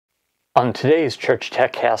On today's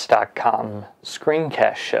ChurchTechCast.com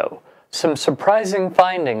screencast show, some surprising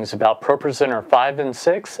findings about ProPresenter 5 and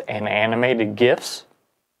 6 and animated GIFs,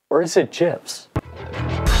 or is it GIFs?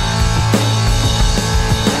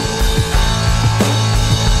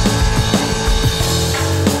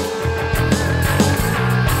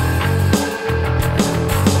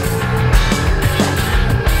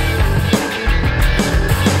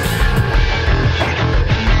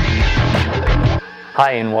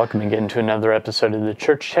 Hi, and welcome again to another episode of the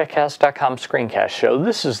ChurchTechCast.com screencast show.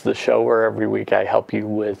 This is the show where every week I help you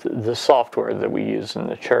with the software that we use in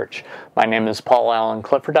the church. My name is Paul Allen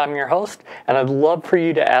Clifford. I'm your host, and I'd love for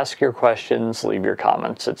you to ask your questions, leave your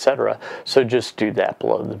comments, etc. So just do that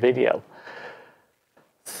below the video.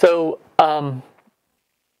 So,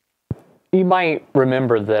 you might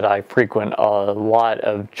remember that I frequent a lot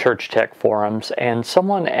of church tech forums, and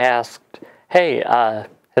someone asked, hey,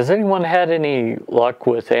 has anyone had any luck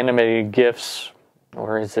with animated GIFs,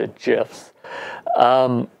 or is it GIFs,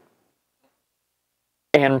 and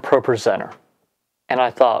ProPresenter? And I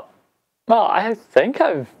thought, well, I think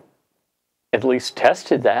I've at least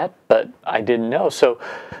tested that, but I didn't know. So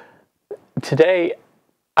today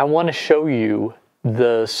I want to show you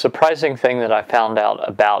the surprising thing that I found out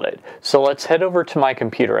about it. So let's head over to my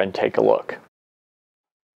computer and take a look.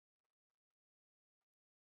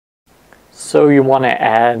 So you want to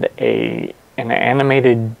add an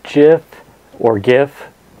animated GIF or GIF,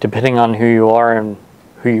 depending on who you are and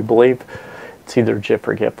who you believe. It's either GIF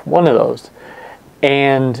or GIF, one of those.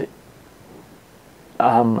 And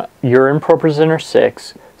you're in ProPresenter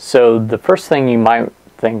 6, so the first thing you might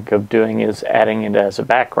think of doing is adding it as a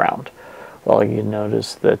background. Well, you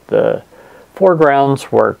notice that the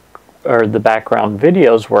foregrounds work, or the background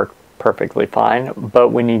videos work perfectly fine, but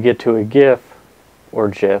when you get to a GIF or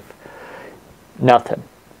GIF, nothing.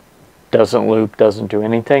 Doesn't loop, doesn't do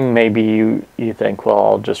anything. Maybe you think, well,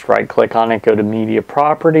 I'll just right click on it, go to media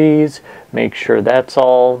properties, make sure that's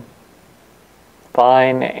all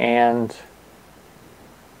fine, and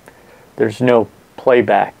there's no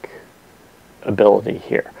playback ability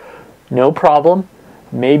here. No problem.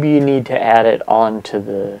 Maybe you need to add it onto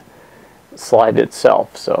the slide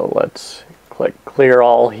itself. So let's click clear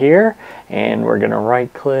all here, and we're going to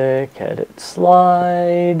right click, edit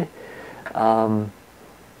slide.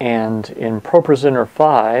 And in ProPresenter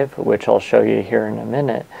 5, which I'll show you here in a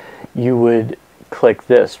minute, you would click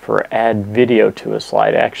this for add video to a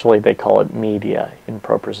slide. Actually, they call it media in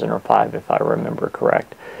ProPresenter 5, if I remember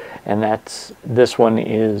correct. And this one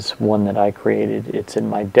is one that I created. It's in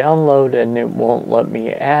my download and it won't let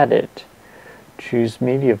me add it. Choose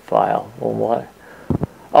media file. Well, what?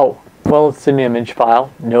 Oh, well, it's an image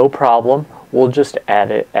file. No problem. We'll just add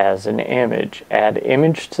it as an image. Add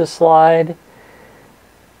image to slide.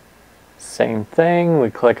 Same thing. We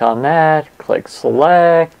click on that. Click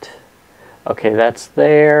select. Okay, that's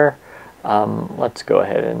there. Let's go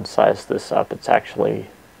ahead and size this up. It's actually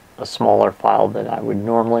a smaller file than I would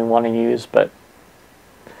normally want to use, but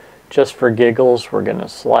just for giggles, we're going to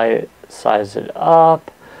size it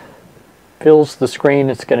up. Fills the screen.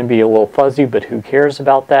 It's going to be a little fuzzy, but who cares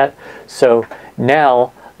about that? So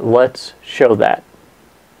now let's show that.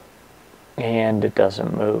 And it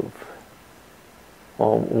doesn't move.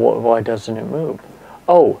 Well, why doesn't it move?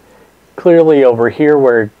 Oh, clearly over here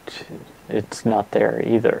where it's not there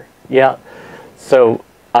either. Yeah, so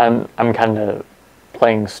I'm kind of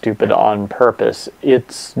playing stupid on purpose.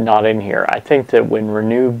 It's not in here. I think that when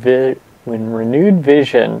Renewed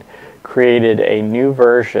Vision created a new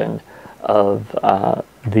version of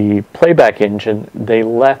the playback engine, they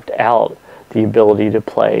left out the ability to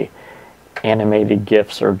play animated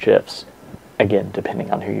GIFs or GIFs, again, depending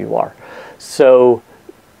on who you are. So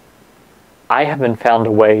I haven't found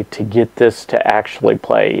a way to get this to actually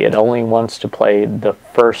play. It only wants to play the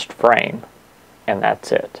first frame, and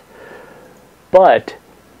that's it. But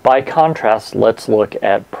by contrast, let's look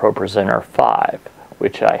at ProPresenter 5,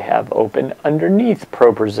 which I have open underneath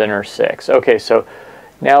ProPresenter 6. Okay, so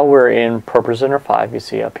now we're in ProPresenter 5. You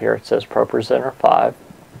see up here it says ProPresenter 5.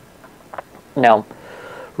 Now,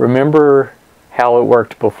 remember how it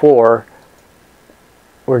worked before.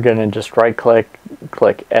 We're going to just right click,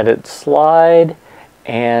 click edit slide,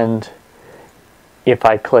 and if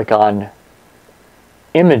I click on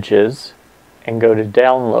images and go to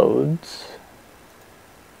downloads,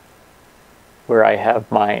 where I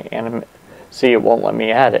have my see, it won't let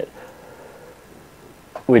me add it,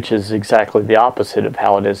 which is exactly the opposite of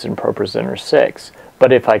how it is in ProPresenter 6.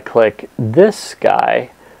 But if I click this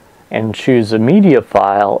guy and choose a media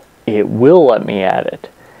file, it will let me add it.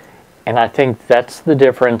 And I think that's the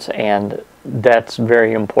difference, and that's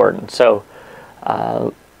very important. So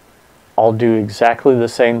I'll do exactly the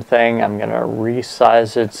same thing. I'm going to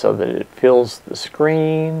resize it so that it fills the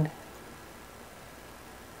screen.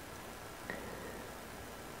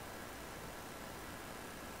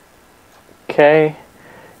 Okay,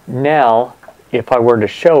 now if I were to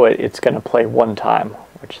show it, it's going to play one time.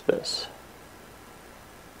 Watch this.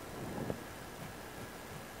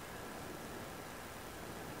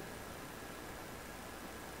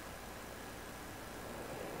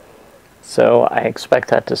 So I expect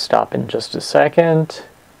that to stop in just a second.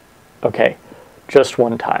 Okay, just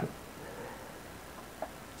one time.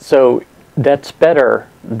 So that's better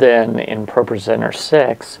than in ProPresenter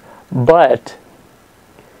 6, but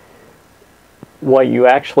what you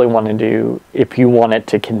actually want to do, if you want it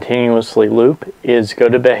to continuously loop, is go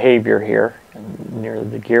to Behavior here, near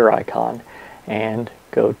the gear icon, and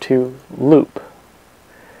go to Loop.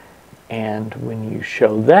 And when you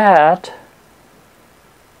show that,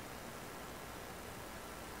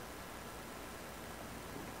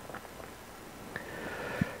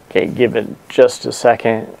 okay, give it just a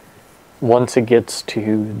second. Once it gets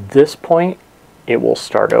to this point, it will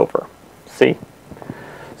start over. See?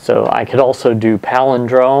 So I could also do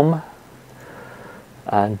palindrome,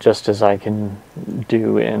 just as I can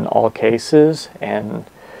do in all cases. And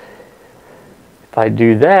if I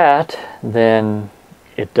do that, then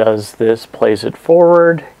it does this, plays it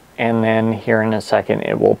forward, and then here in a second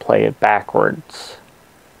it will play it backwards.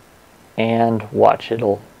 And watch,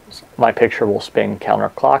 my picture will spin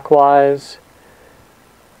counterclockwise.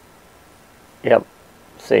 Yep,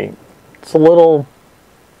 see, it's a little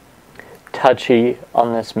touchy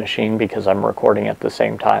on this machine because I'm recording at the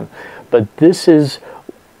same time, but this is,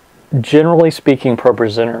 generally speaking,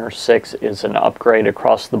 ProPresenter 6 is an upgrade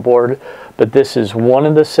across the board, but this is one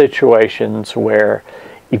of the situations where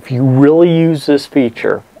if you really use this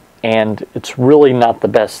feature, and it's really not the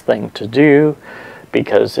best thing to do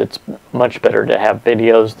because it's much better to have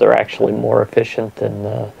videos. They're actually more efficient than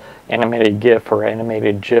the animated GIF or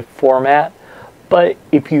animated GIF format, but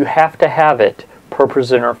if you have to have it,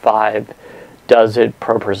 ProPresenter 5 does it,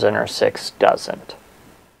 ProPresenter 6 doesn't.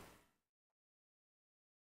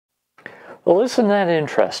 Well, isn't that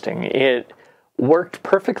interesting? It worked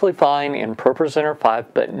perfectly fine in ProPresenter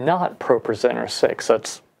 5, but not ProPresenter 6.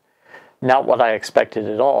 That's not what I expected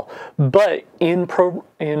at all. But in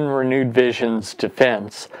Renewed Vision's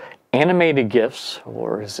defense, animated GIFs,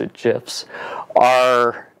 or is it GIFs,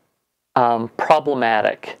 are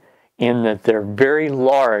problematic in that they're very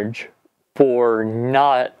large for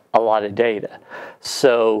not a lot of data.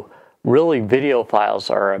 So really video files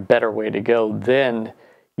are a better way to go than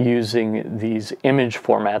using these image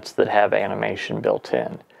formats that have animation built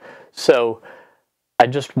in. So I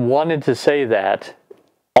just wanted to say that,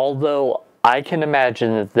 although I can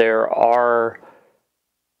imagine that there are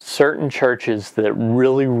certain churches that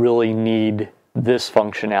really need this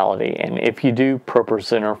functionality, and if you do,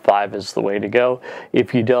 ProPresenter 5 is the way to go.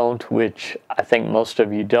 If you don't, which I think most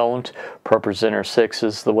of you don't, ProPresenter 6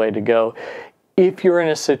 is the way to go. If you're in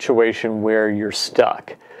a situation where you're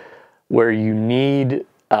stuck, where you need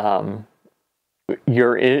you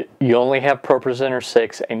only have ProPresenter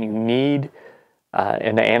 6 and you need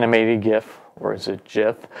an animated GIF, or is it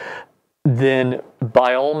GIF, then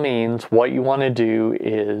by all means what you want to do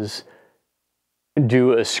is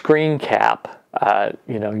do a screen cap,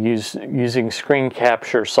 using screen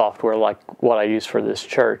capture software like what I use for this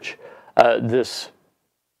church, this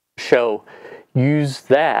show. Use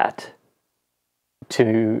that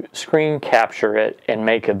to screen capture it and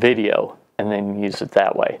make a video and then use it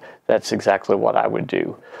that way. That's exactly what I would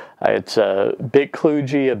do. It's a bit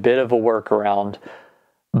kludgy, a bit of a workaround,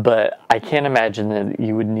 but I can't imagine that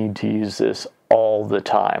you would need to use this all the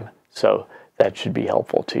time. So that should be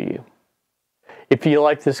helpful to you. If you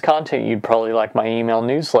like this content, you'd probably like my email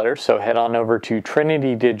newsletter, so head on over to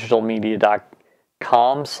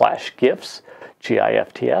trinitydigitalmedia.com/gifs,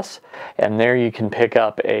 GIFTS, and there you can pick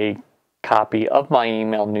up a copy of my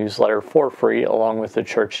email newsletter for free, along with a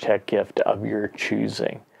church tech gift of your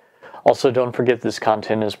choosing. Also, don't forget this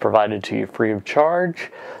content is provided to you free of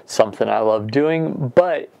charge, something I love doing,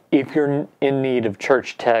 but if you're in need of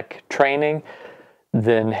church tech training,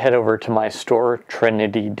 then head over to my store,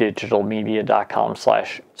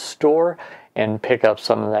 trinitydigitalmedia.com/store, and pick up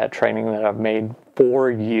some of that training that I've made for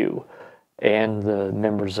you and the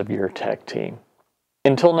members of your tech team.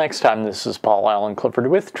 Until next time, this is Paul Allen Clifford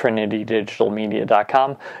with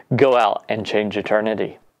trinitydigitalmedia.com. Go out and change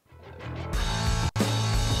eternity.